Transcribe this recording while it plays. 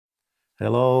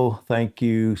Hello, thank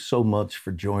you so much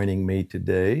for joining me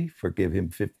today for Give Him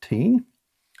 15.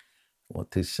 I want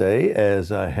to say,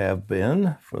 as I have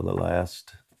been for the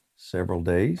last several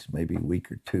days, maybe a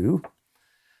week or two,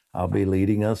 I'll be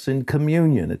leading us in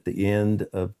communion at the end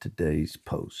of today's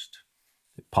post.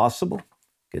 If possible,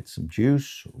 get some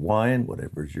juice or wine,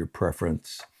 whatever is your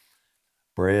preference,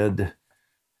 bread,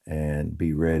 and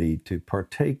be ready to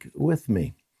partake with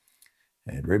me.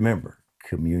 And remember,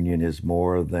 communion is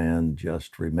more than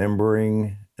just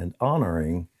remembering and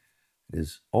honoring. It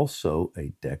is also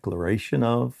a declaration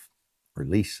of,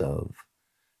 release of,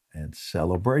 and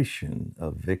celebration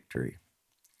of victory.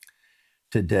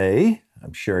 Today,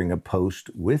 I'm sharing a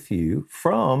post with you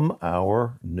from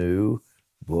our new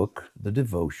book, the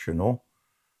devotional,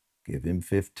 Give Him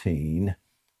 15,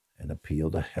 An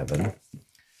Appeal to Heaven,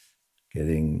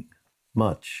 getting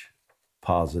much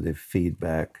positive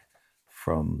feedback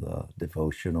from the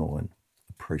devotional and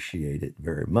appreciate it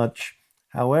very much.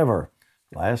 However,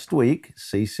 last week,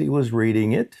 Cece was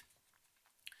reading it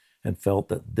and felt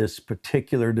that this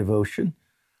particular devotion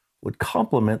would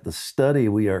complement the study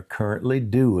we are currently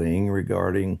doing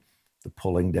regarding the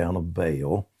pulling down of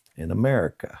Baal in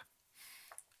America.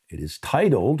 It is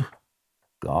titled,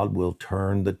 God Will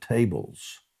Turn the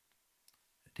Tables.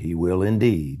 And He will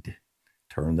indeed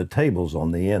turn the tables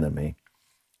on the enemy,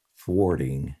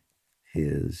 thwarting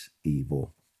his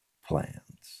evil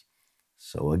plans.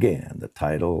 So again, the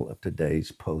title of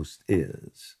today's post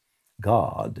is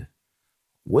God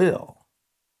Will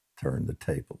Turn the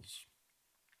Tables.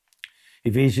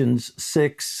 Ephesians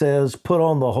 6 says, put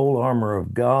on the whole armor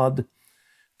of God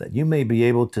that you may be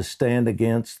able to stand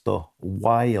against the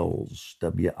wiles,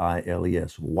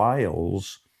 W-I-L-E-S,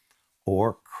 wiles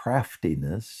or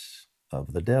craftiness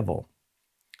of the devil.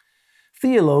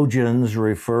 Theologians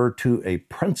refer to a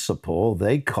principle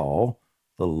they call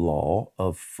the law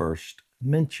of first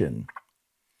mention.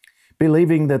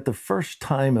 Believing that the first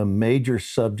time a major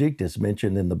subject is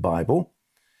mentioned in the Bible,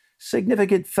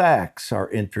 significant facts are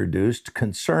introduced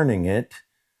concerning it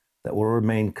that will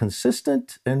remain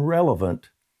consistent and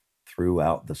relevant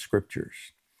throughout the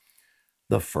scriptures.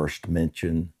 The first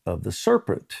mention of the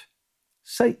serpent,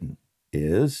 Satan,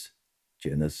 is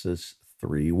Genesis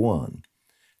 3:1.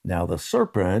 Now the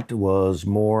serpent was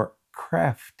more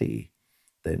crafty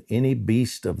than any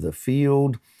beast of the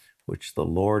field which the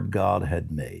Lord God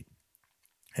had made.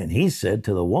 And he said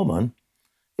to the woman,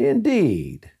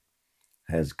 indeed,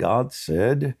 has God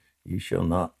said, you shall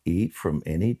not eat from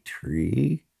any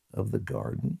tree of the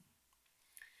garden?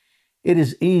 It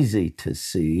is easy to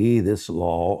see this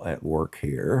law at work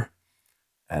here,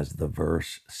 as the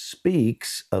verse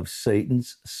speaks of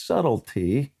Satan's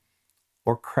subtlety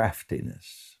or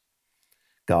craftiness.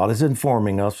 God is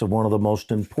informing us of one of the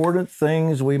most important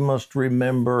things we must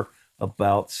remember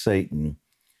about Satan.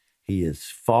 He is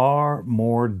far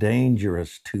more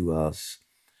dangerous to us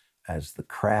as the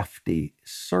crafty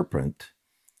serpent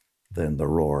than the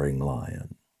roaring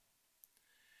lion.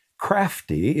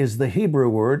 Crafty is the Hebrew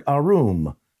word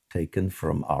arum, taken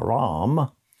from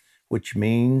aram, which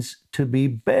means to be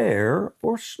bare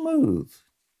or smooth.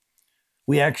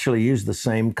 We actually use the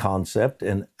same concept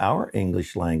in our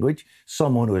English language.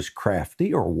 Someone who is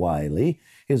crafty or wily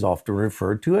is often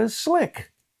referred to as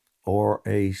slick or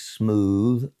a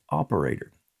smooth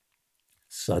operator.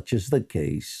 Such is the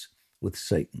case with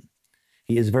Satan.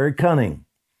 He is very cunning,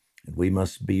 and we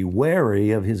must be wary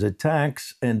of his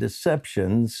attacks and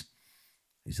deceptions.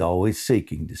 He's always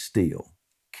seeking to steal,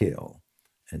 kill,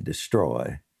 and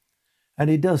destroy, and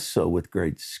he does so with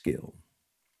great skill.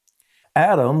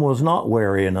 Adam was not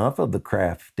wary enough of the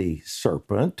crafty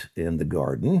serpent in the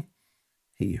garden.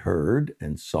 He heard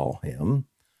and saw him,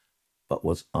 but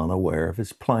was unaware of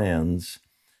his plans.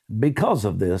 Because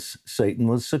of this, Satan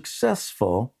was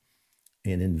successful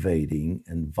in invading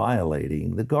and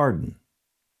violating the garden.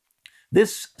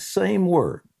 This same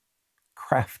word,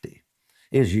 crafty,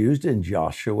 is used in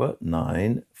Joshua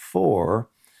 9:4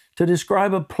 to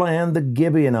describe a plan the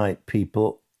Gibeonite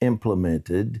people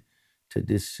implemented to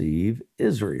deceive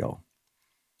Israel.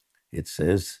 It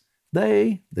says,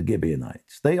 they, the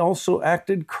Gibeonites, they also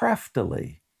acted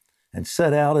craftily and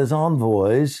set out as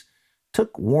envoys,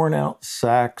 took worn-out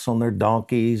sacks on their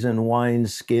donkeys and wine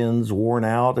skins worn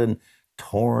out and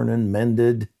torn and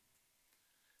mended.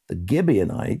 The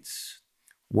Gibeonites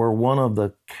were one of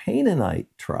the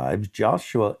Canaanite tribes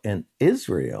Joshua and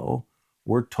Israel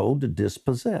were told to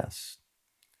dispossess.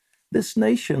 This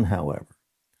nation, however,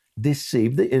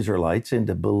 deceived the Israelites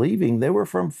into believing they were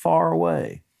from far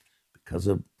away because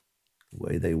of the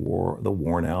way they wore the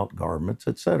worn out garments,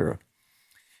 etc.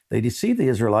 They deceived the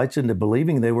Israelites into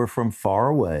believing they were from far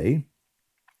away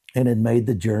and had made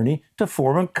the journey to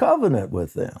form a covenant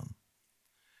with them.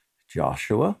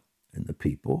 Joshua and the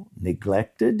people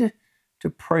neglected to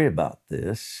pray about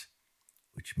this,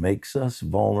 which makes us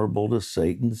vulnerable to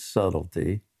Satan's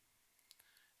subtlety,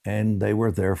 and they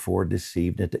were therefore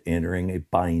deceived into entering a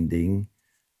binding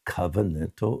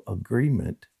covenantal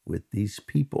agreement with these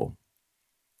people.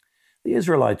 The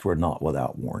Israelites were not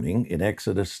without warning. In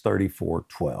Exodus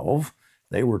 34:12,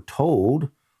 they were told,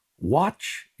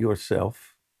 "Watch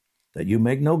yourself, that you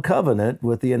make no covenant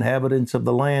with the inhabitants of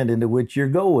the land into which you're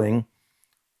going,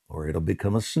 or it'll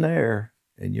become a snare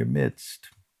in your midst."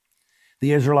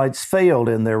 The Israelites failed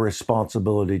in their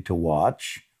responsibility to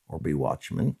watch or be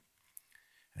watchmen.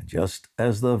 And just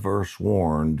as the verse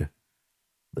warned,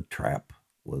 the trap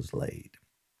was laid.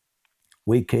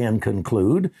 We can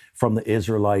conclude from the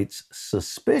Israelites'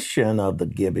 suspicion of the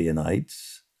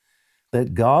Gibeonites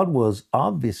that God was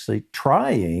obviously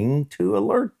trying to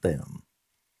alert them.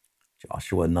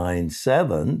 Joshua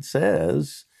 9:7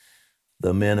 says,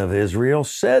 "The men of Israel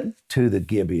said to the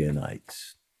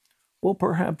Gibeonites, 'Well,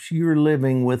 perhaps you're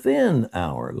living within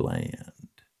our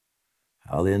land.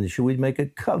 How then should we make a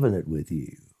covenant with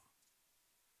you?'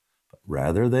 But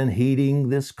rather than heeding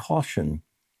this caution,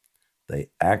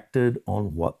 they acted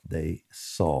on what they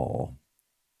saw.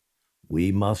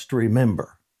 We must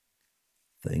remember,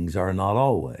 things are not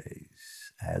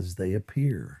always as they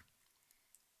appear."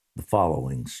 The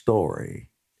following story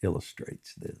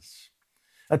illustrates this.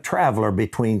 A traveler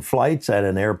between flights at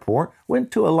an airport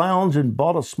went to a lounge and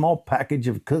bought a small package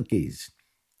of cookies,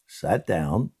 sat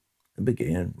down, and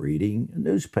began reading a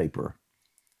newspaper.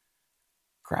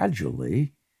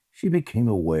 Gradually, she became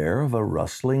aware of a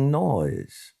rustling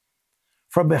noise.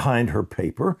 From behind her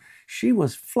paper, she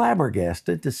was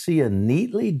flabbergasted to see a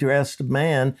neatly dressed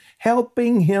man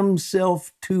helping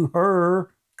himself to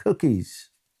her cookies.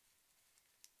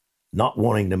 Not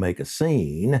wanting to make a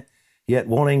scene, yet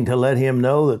wanting to let him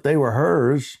know that they were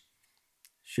hers,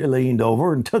 she leaned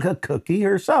over and took a cookie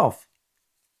herself.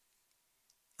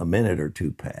 A minute or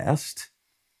two passed,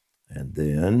 and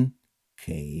then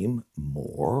came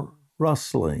more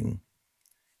rustling.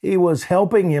 He was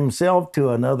helping himself to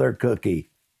another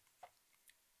cookie.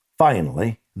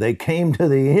 Finally, they came to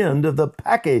the end of the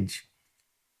package.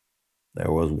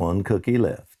 There was one cookie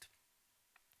left.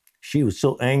 She was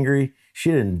so angry,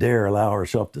 she didn't dare allow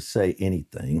herself to say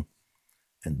anything.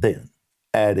 And then,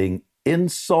 adding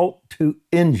insult to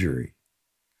injury,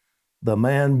 the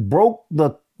man broke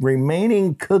the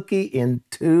remaining cookie in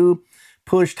two,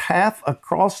 pushed half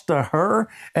across to her,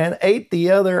 and ate the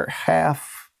other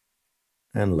half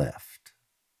and left.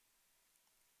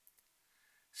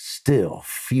 Still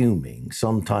fuming,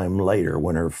 sometime later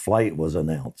when her flight was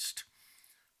announced,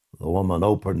 the woman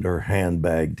opened her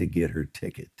handbag to get her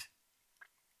ticket.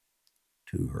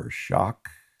 To her shock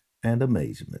and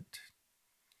amazement,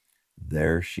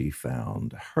 there she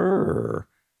found her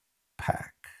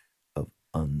pack of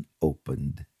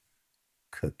unopened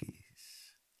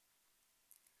cookies.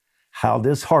 How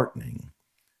disheartening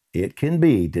it can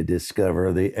be to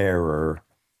discover the error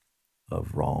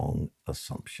of wrong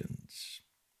assumptions.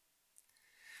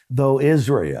 Though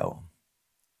Israel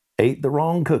ate the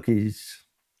wrong cookies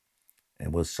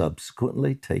and was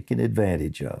subsequently taken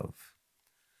advantage of,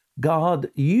 God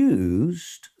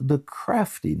used the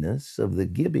craftiness of the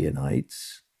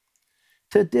Gibeonites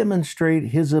to demonstrate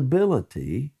his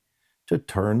ability to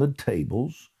turn the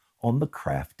tables on the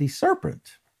crafty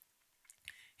serpent.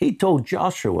 He told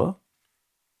Joshua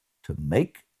to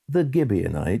make the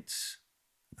Gibeonites,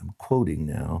 I'm quoting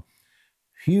now,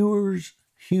 hewers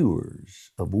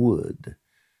of wood,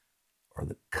 or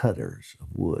the cutters of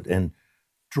wood, and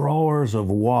drawers of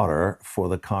water for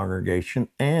the congregation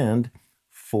and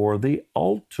for the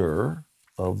altar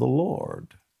of the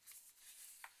Lord.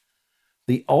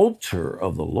 The altar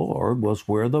of the Lord was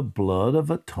where the blood of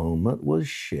atonement was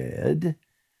shed,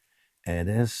 and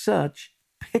as such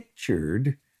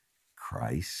pictured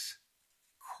Christ's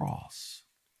cross.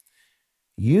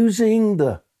 Using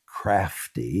the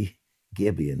crafty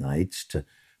Gibeonites to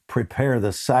prepare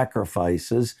the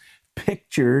sacrifices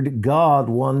pictured God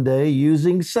one day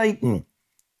using Satan,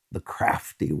 the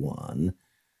crafty one,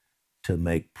 to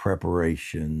make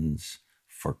preparations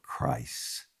for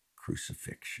Christ's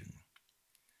crucifixion.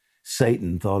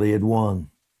 Satan thought he had won.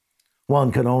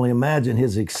 One can only imagine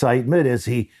his excitement as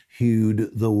he hewed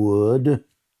the wood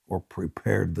or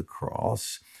prepared the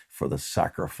cross for the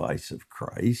sacrifice of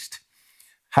Christ.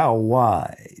 How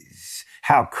wise,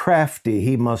 how crafty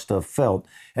he must have felt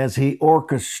as he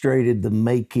orchestrated the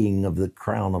making of the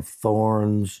crown of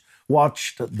thorns,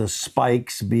 watched the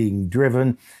spikes being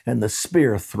driven and the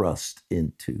spear thrust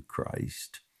into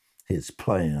Christ. his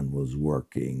plan was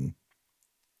working,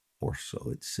 or so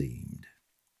it seemed.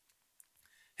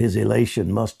 His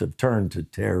elation must have turned to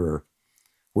terror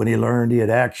when he learned he had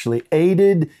actually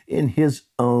aided in his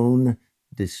own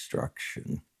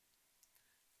destruction.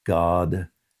 God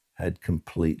had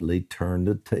completely turned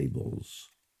the tables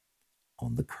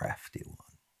on the crafty one.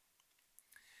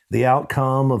 The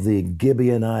outcome of the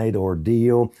Gibeonite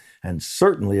ordeal, and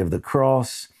certainly of the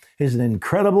cross, is an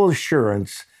incredible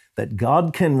assurance that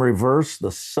God can reverse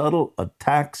the subtle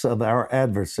attacks of our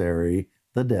adversary,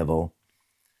 the devil,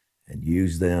 and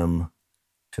use them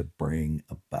to bring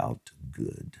about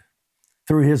good.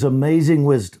 Through his amazing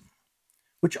wisdom,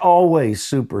 which always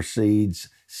supersedes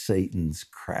Satan's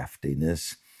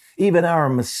craftiness, even our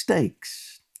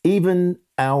mistakes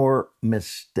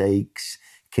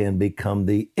can become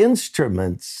the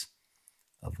instruments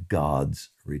of God's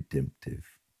redemptive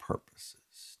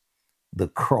purposes. The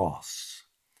cross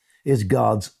is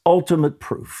God's ultimate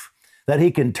proof that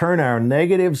he can turn our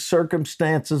negative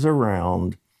circumstances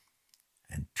around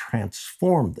and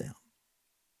transform them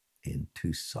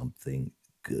into something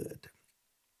good.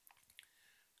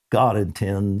 God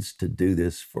intends to do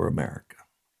this for America.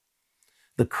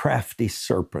 The crafty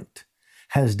serpent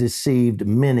has deceived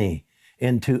many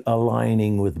into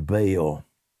aligning with Baal.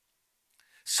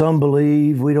 Some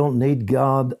believe we don't need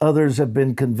God. Others have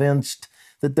been convinced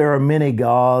that there are many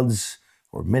gods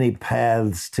or many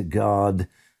paths to God.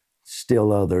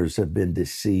 Still others have been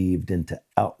deceived into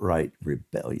outright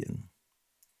rebellion.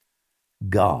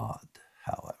 God,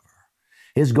 however,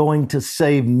 is going to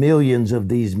save millions of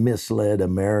these misled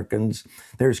Americans.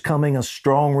 There's coming a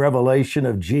strong revelation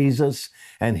of Jesus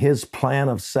and his plan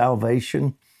of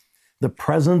salvation. The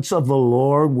presence of the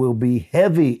Lord will be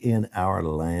heavy in our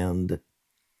land,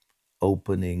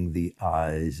 opening the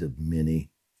eyes of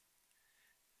many.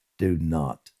 Do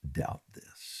not doubt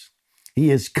this. He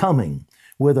is coming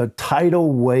with a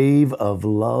tidal wave of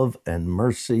love and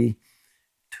mercy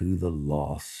to the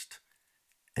lost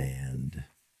and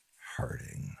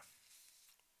hurting.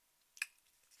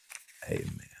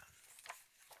 Amen.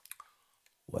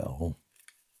 Well,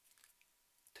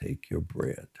 take your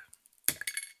bread.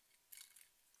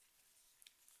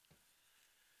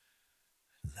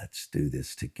 Let's do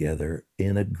this together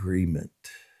in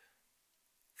agreement.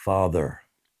 Father,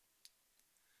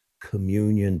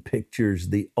 communion pictures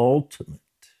the ultimate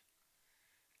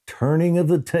turning of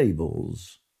the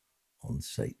tables on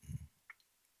Satan,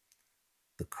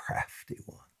 the crafty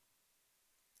one.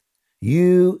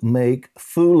 You make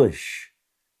foolish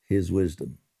his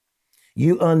wisdom.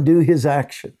 You undo his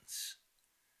actions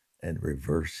and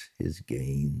reverse his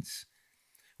gains.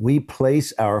 We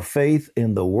place our faith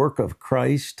in the work of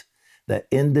Christ that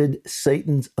ended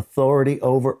Satan's authority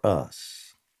over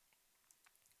us.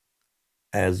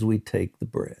 As we take the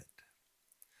bread,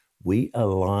 we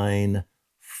align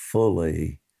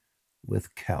fully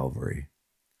with Calvary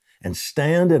and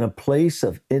stand in a place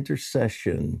of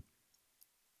intercession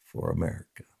for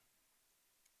America.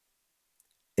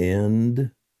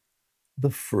 End the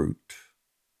fruit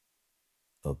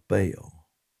of Baal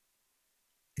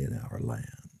in our land.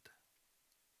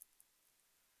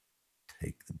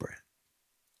 Take the bread.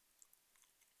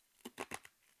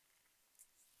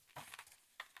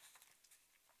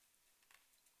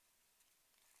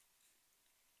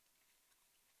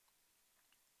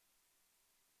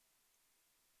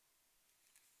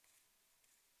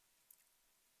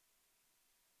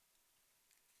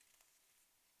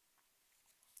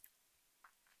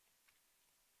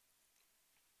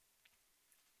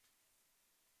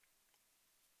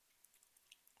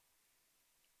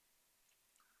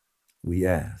 We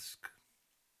ask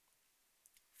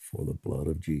for the blood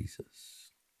of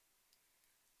Jesus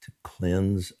to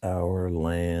cleanse our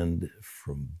land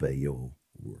from Baal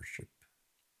worship.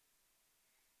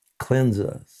 Cleanse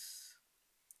us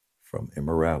from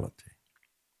immorality,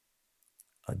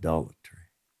 idolatry,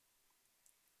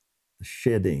 the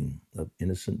shedding of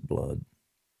innocent blood,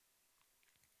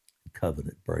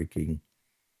 covenant breaking,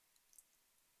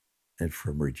 and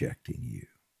from rejecting you.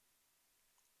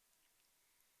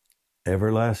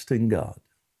 Everlasting God,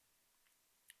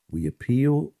 we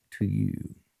appeal to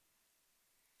you.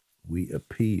 We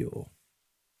appeal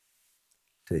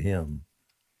to him.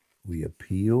 We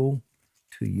appeal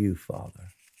to you, Father.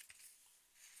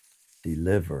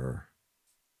 Deliver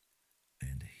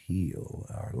and heal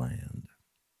our land.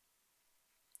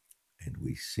 And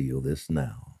we seal this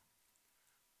now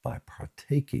by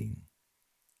partaking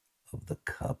of the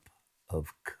cup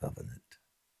of covenant.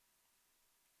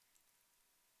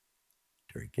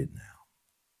 Drink it now.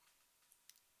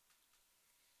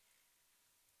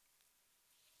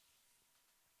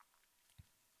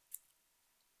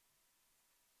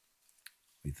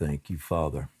 We thank you,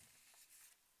 Father.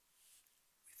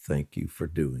 We thank you for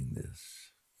doing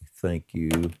this. We thank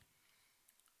you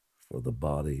for the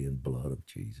body and blood of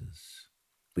Jesus.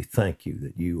 We thank you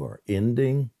that you are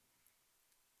ending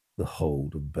the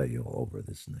hold of Baal over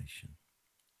this nation,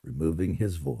 removing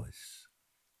his voice,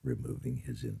 removing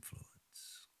his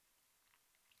influence.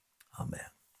 Amen.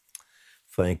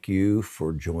 Thank you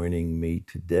for joining me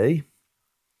today.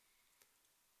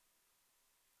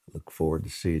 Look forward to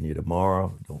seeing you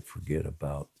tomorrow. Don't forget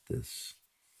about this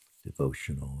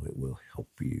devotional. It will help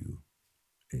you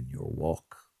in your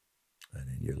walk and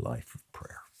in your life of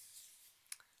prayer.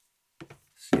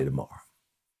 See you tomorrow.